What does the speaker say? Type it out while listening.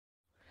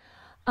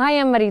I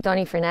am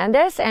Maritoni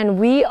Fernandez, and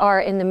we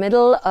are in the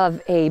middle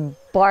of a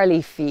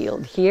barley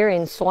field here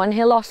in Swan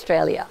Hill,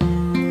 Australia.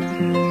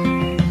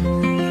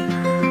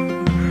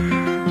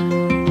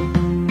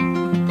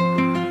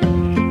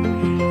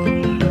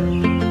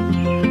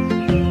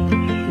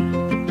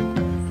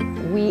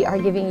 We are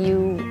giving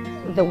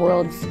you the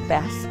world's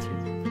best,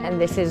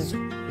 and this is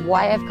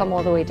why I've come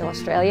all the way to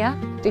Australia,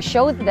 to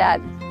show that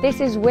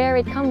this is where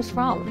it comes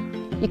from.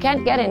 You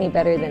can't get any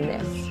better than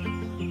this.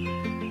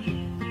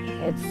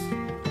 It's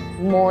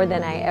more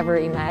than I ever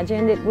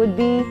imagined it would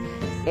be.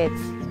 It's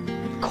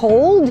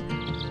cold.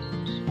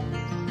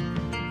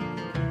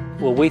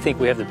 Well, we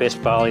think we have the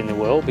best barley in the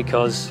world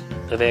because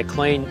of our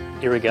clean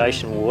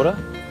irrigation water.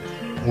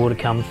 Water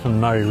comes from the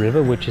Murray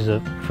River, which is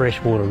a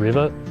freshwater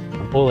river.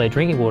 All our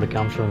drinking water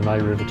comes from the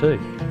Murray River too.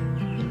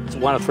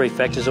 One of three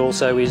factors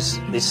also is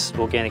this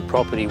organic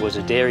property was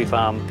a dairy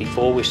farm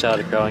before we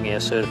started growing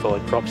our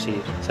certified crops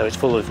here. So it's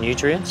full of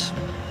nutrients,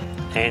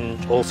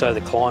 and also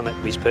the climate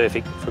is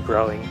perfect for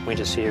growing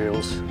winter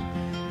cereals.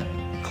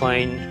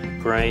 Clean,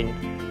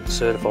 green,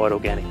 certified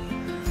organic.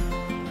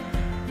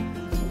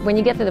 When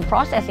you get to the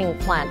processing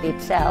plant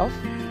itself,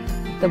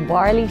 the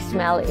barley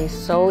smell is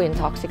so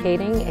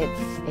intoxicating.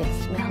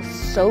 It smells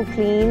so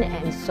clean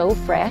and so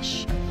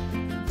fresh,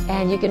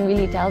 and you can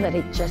really tell that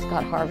it just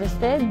got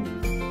harvested.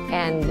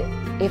 And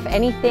if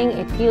anything,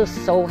 it feels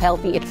so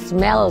healthy. It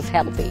smells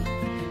healthy.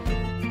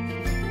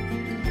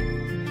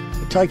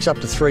 It takes up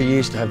to 3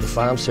 years to have the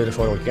farm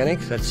certified organic.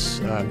 That's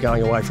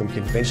going away from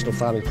conventional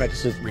farming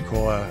practices that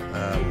require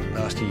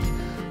nasty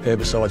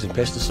herbicides and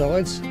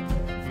pesticides.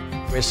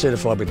 We're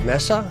certified with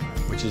NASA,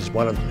 which is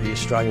one of the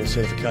Australian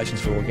certifications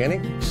for organic.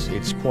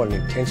 It's quite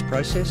an intense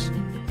process.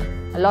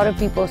 A lot of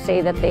people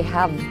say that they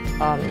have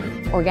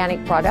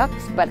organic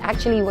products, but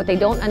actually what they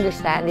don't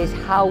understand is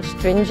how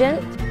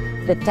stringent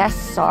the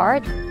tests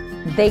are.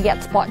 They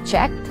get spot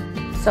checked.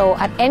 So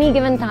at any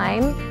given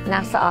time,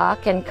 NASA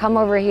can come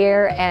over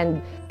here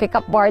and pick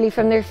up barley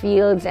from their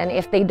fields, and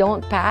if they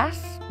don't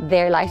pass,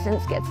 their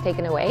license gets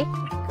taken away,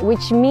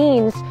 which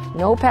means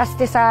no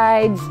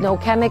pesticides, no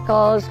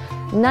chemicals,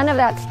 none of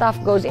that stuff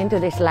goes into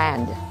this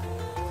land.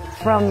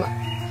 From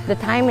the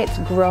time it's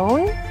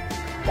grown,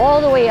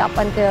 all the way up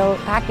until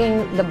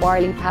packing the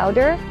barley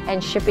powder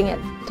and shipping it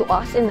to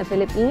us in the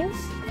Philippines,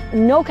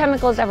 no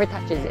chemicals ever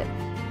touches it.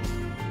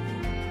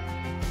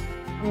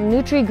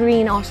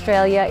 Nutri-Green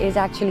Australia is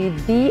actually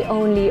the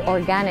only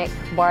organic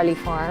barley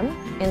farm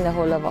in the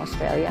whole of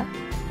Australia.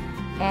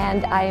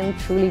 And I am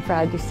truly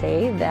proud to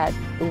say that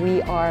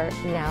we are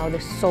now the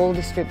sole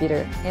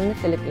distributor in the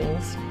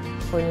Philippines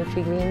for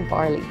Nutri-Green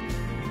barley.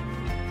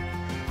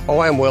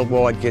 IAM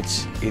Worldwide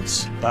gets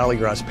its barley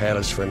grass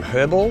powders from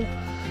Herbal,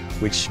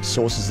 which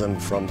sources them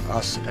from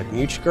us at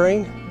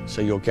Nutri-Green,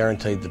 so you're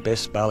guaranteed the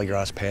best barley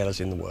grass powders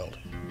in the world.